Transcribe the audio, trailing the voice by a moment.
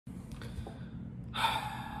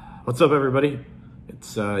What's up, everybody?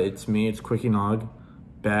 It's me, it's Quickie Nog,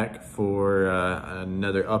 back for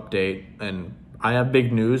another update, and I have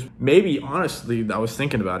big news. Maybe, honestly, I was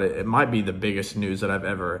thinking about it, it might be the biggest news that I've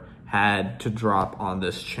ever had to drop on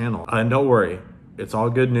this channel. And don't worry, it's all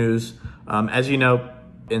good news. As you know,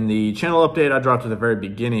 in the channel update I dropped at the very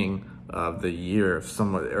beginning of the year,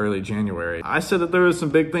 somewhat early January, I said that there was some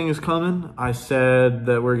big things coming. I said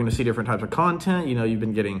that we're gonna see different types of content. You know, you've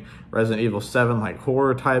been getting Resident Evil 7, like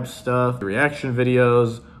horror type stuff, reaction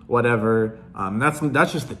videos, whatever.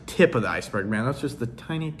 That's just the tip of the iceberg, man. That's just the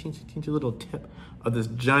tiny, teensy little tip of this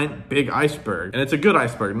giant, big iceberg. And it's a good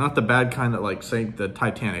iceberg, not the bad kind that like sank the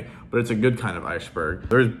Titanic, but it's a good kind of iceberg.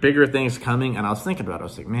 There's bigger things coming, and I was thinking about it. I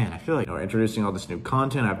was like, man, I feel like, introducing all this new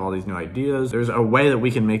content, I have all these new ideas. There's a way that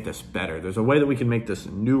we can make this better. There's a way that we can make this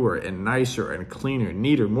newer and nicer and cleaner,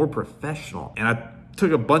 neater, more professional. And I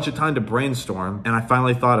took a bunch of time to brainstorm, and I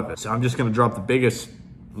finally thought of it. So I'm just gonna drop the biggest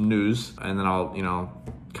news, and then I'll,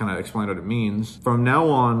 kind of explain what it means. From now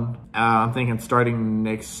on, I'm thinking starting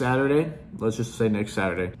next Saturday, let's just say next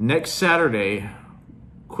Saturday. Next Saturday,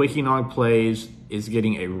 Quickie Nog Plase is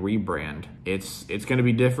getting a rebrand. It's gonna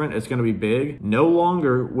be different, it's gonna be big. No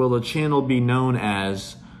longer will the channel be known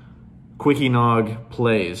as Quickie Nog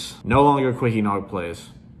Plase. No longer Quickie Nog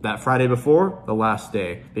Plase. That Friday before, the last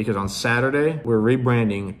day, because on Saturday, we're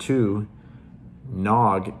rebranding to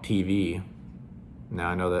Nog TV. Now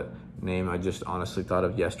I know that name I just honestly thought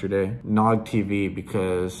of yesterday. Nog TV,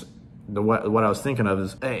 because what I was thinking of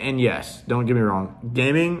is, and yes, don't get me wrong,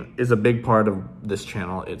 gaming is a big part of this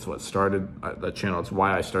channel. It's what started the channel. It's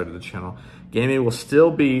why I started the channel. Gaming will still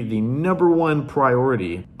be the #1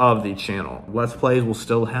 priority of the channel. Let's Plays will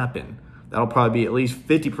still happen. That'll probably be at least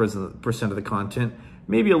 50% of the content,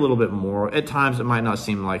 maybe a little bit more. At times it might not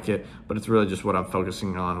seem like it, but it's really just what I'm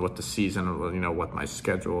focusing on with the season, what my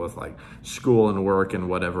schedule with like school and work and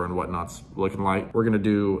whatever and whatnot's looking like. We're gonna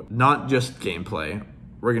do not just gameplay.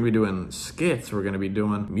 We're gonna be doing skits. We're gonna be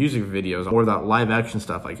doing music videos, more of that live action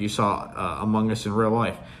stuff like you saw Among Us in real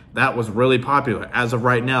life. That was really popular. As of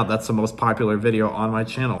right now, that's the most popular video on my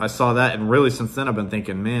channel. I saw that, and really since then I've been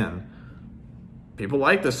thinking, man, people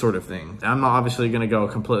like this sort of thing. I'm not obviously gonna go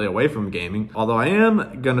completely away from gaming, although I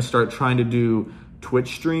am gonna start trying to do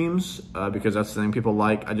Twitch streams because that's the thing people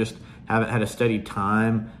like. I just haven't had a steady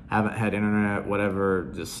time, haven't had internet,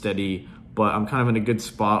 whatever, just steady, but I'm kind of in a good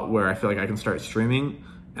spot where I feel like I can start streaming,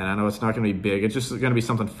 and I know it's not gonna be big, it's just gonna be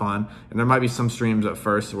something fun, and there might be some streams at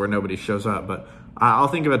first where nobody shows up, but I'll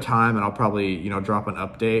think of a time and I'll probably, drop an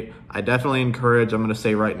update. I definitely encourage, I'm gonna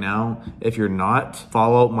say right now, if you're not,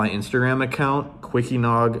 follow my Instagram account, Quickie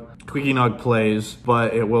Nog Plase,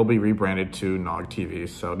 but it will be rebranded to Nog TV,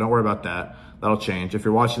 so don't worry about that. That'll change. If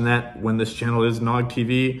you're watching that when this channel is Nog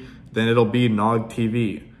TV, then it'll be Nog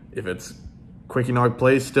TV. If it's Quickie Nog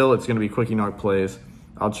Plase still, it's gonna be Quickie Nog Plase.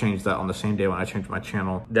 I'll change that on the same day when I change my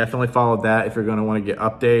channel. Definitely follow that if you're gonna wanna get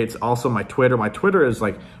updates. Also my Twitter is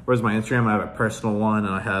like, whereas my Instagram, I have a personal one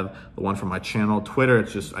and I have the one from my channel. Twitter,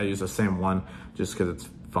 it's just, I use the same one just cause it's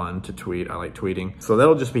fun to tweet. I like tweeting. So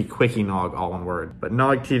that'll just be Quickie Nog, all one word. But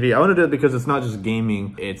Nog TV, I wanna do it because it's not just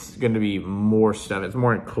gaming, it's gonna be more stuff. It's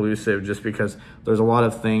more inclusive just because there's a lot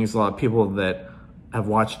of things, a lot of people that have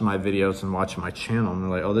watched my videos and watched my channel and they're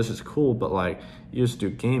like, oh, this is cool, but like, you just do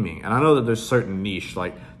gaming. And I know that there's certain niche,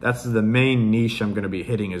 like that's the main niche I'm gonna be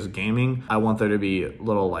hitting is gaming. I want there to be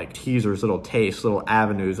little like teasers, little tastes, little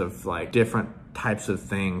avenues of like different types of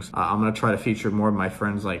things. I'm gonna try to feature more of my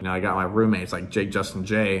friends. Like now I got my roommates like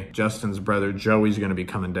Justin's brother Joey's gonna be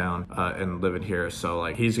coming down and living here, so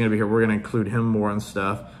like he's gonna be here. We're gonna include him more and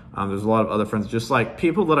stuff. There's a lot of other friends, just like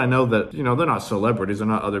people that I know that, they're not celebrities, they're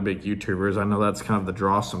not other big YouTubers. I know that's kind of the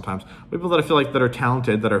draw sometimes. People that I feel like that are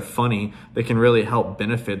talented, that are funny, they can really help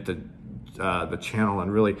benefit the channel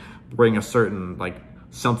and really bring a certain like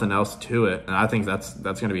something else to it. And I think that's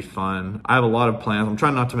gonna be fun. I have a lot of plans. I'm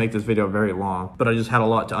trying not to make this video very long, but I just had a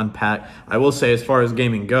lot to unpack. I will say, as far as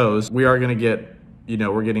gaming goes, we are gonna get,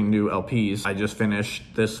 we're getting new LPs. I just finished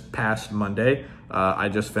this past Monday. I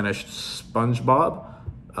just finished SpongeBob,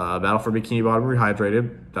 Battle for Bikini Bottom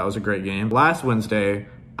Rehydrated. That was a great game. Last Wednesday,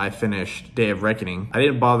 I finished Day of Reckoning. I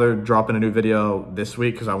didn't bother dropping a new video this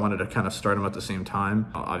week because I wanted to kind of start them at the same time.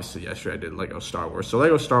 Obviously, yesterday I did Lego Star Wars. So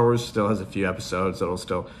Lego Star Wars still has a few episodes that'll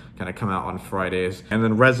still kind of come out on Fridays. And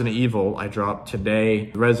then Resident Evil, I dropped today.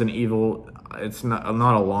 Resident Evil, it's not a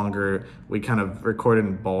longer, we kind of recorded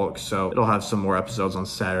in bulk, so it'll have some more episodes on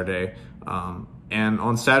Saturday. And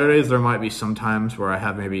on Saturdays, there might be some times where I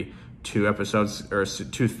have maybe 2 episodes or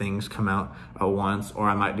 2 things come out at once, or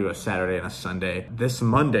I might do a Saturday and a Sunday. This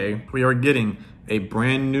Monday, we are getting a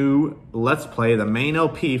brand new Let's Play. The main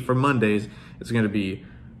LP for Mondays is going to be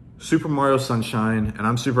Super Mario Sunshine, and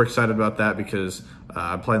I'm super excited about that because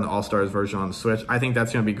I'm playing the All-Stars version on the Switch. I think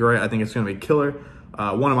that's going to be great. I think it's going to be killer.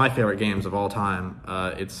 One of my favorite games of all time.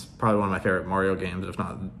 It's probably one of my favorite Mario games, if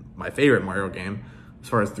not my favorite Mario game as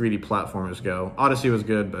far as 3D platformers go. Odyssey was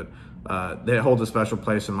good, but it holds a special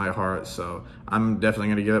place in my heart, so I'm definitely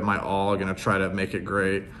going to give it my all. I'm going to try to make it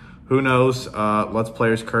great. Who knows? Let's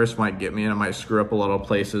Player's Curse might get me, and I might screw up a lot of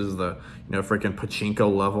places. The freaking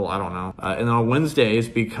pachinko level, I don't know. And then on Wednesdays,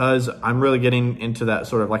 because I'm really getting into that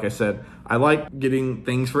sort of, like I said, I like getting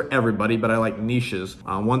things for everybody, but I like niches.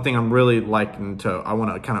 One thing I'm really liking I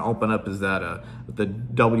want to kind of open up is that the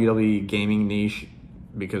WWE gaming niche,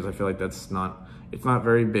 because I feel like it's not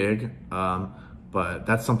very big. But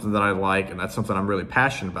that's something that I like, and that's something I'm really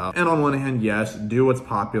passionate about. And on one hand, yes, do what's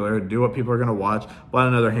popular, do what people are gonna watch, but on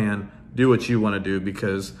another hand, do what you wanna do,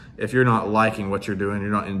 because if you're not liking what you're doing,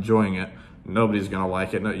 you're not enjoying it, nobody's gonna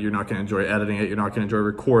like it. You're not gonna enjoy editing it, you're not gonna enjoy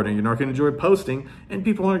recording, you're not gonna enjoy posting, and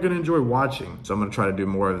people aren't gonna enjoy watching. So I'm gonna try to do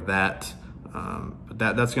more of that.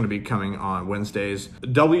 But that's going to be coming on Wednesdays.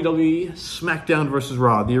 WWE SmackDown versus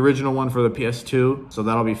Raw, the original one for the PS2, so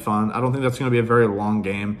that'll be fun. I don't think that's going to be a very long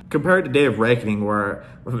game. Compared to Day of Reckoning, where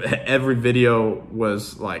every video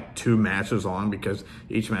was like 2 matches long because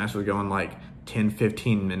each match was going like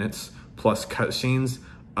 10-15 minutes plus cutscenes.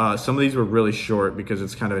 Some of these were really short because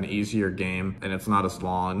it's kind of an easier game and it's not as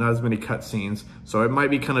long, not as many cutscenes, so it might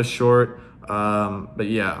be kind of short. But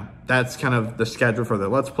yeah, that's kind of the schedule for the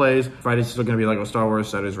Let's Plays. Friday's still gonna be Lego Star Wars,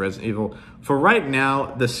 Saturday's Resident Evil. For right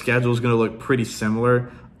now, the schedule is gonna look pretty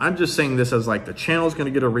similar. I'm just saying this as like the channel's gonna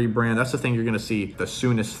get a rebrand. That's the thing you're gonna see, the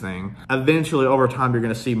soonest thing. Eventually, over time, you're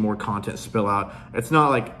gonna see more content spill out. It's not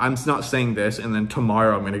like, I'm not saying this and then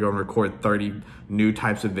tomorrow I'm gonna go and record 30 new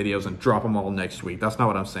types of videos and drop them all next week. That's not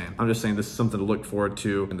what I'm saying. I'm just saying this is something to look forward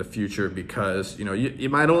to in the future, because you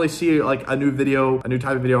might only see like a new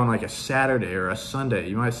type of video on like a Saturday or a Sunday.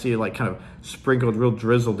 You might see it like kind of sprinkled, real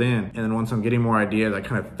drizzled in. And then once I'm getting more ideas, I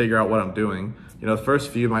kind of figure out what I'm doing. The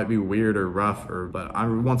first few might be weird or rough, but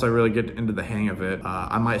once I really get into the hang of it,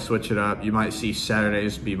 I might switch it up. You might see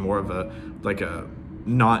Saturdays be more of a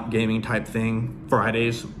not gaming type thing.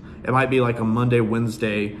 Fridays, it might be like a Monday,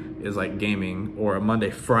 Wednesday is like gaming, or a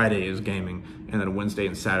Monday, Friday is gaming, and then Wednesday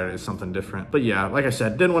and Saturday is something different. But yeah, like I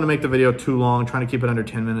said, didn't want to make the video too long, trying to keep it under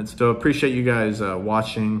 10 minutes. So appreciate you guys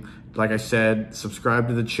watching. Like I said, subscribe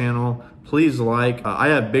to the channel. Please like. I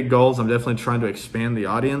have big goals. I'm definitely trying to expand the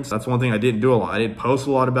audience. That's one thing I didn't do a lot. I didn't post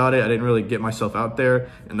a lot about it. I didn't really get myself out there,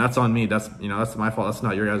 and that's on me. That's my fault. That's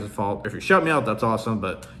not your guys' fault. If you shout me out, that's awesome.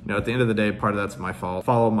 But at the end of the day, part of that's my fault.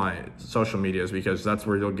 Follow my social medias, because that's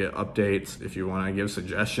where you'll get updates if you want to give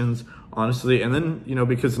suggestions, honestly. And then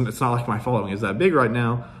because it's not like my following is that big right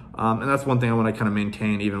now. And that's one thing I want to kind of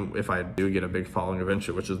maintain, even if I do get a big following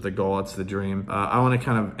eventually, which is the goal, it's the dream. I want to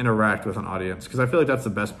kind of interact with an audience, because I feel like that's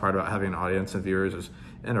the best part about having an audience and viewers, is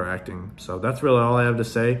interacting. So that's really all I have to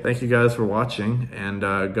say. Thank you guys for watching, and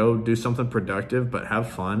go do something productive, but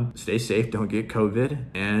have fun. Stay safe, don't get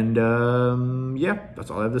COVID. And yeah,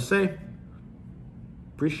 that's all I have to say.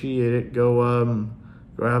 Appreciate it. Go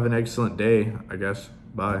have an excellent day, I guess.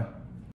 Bye.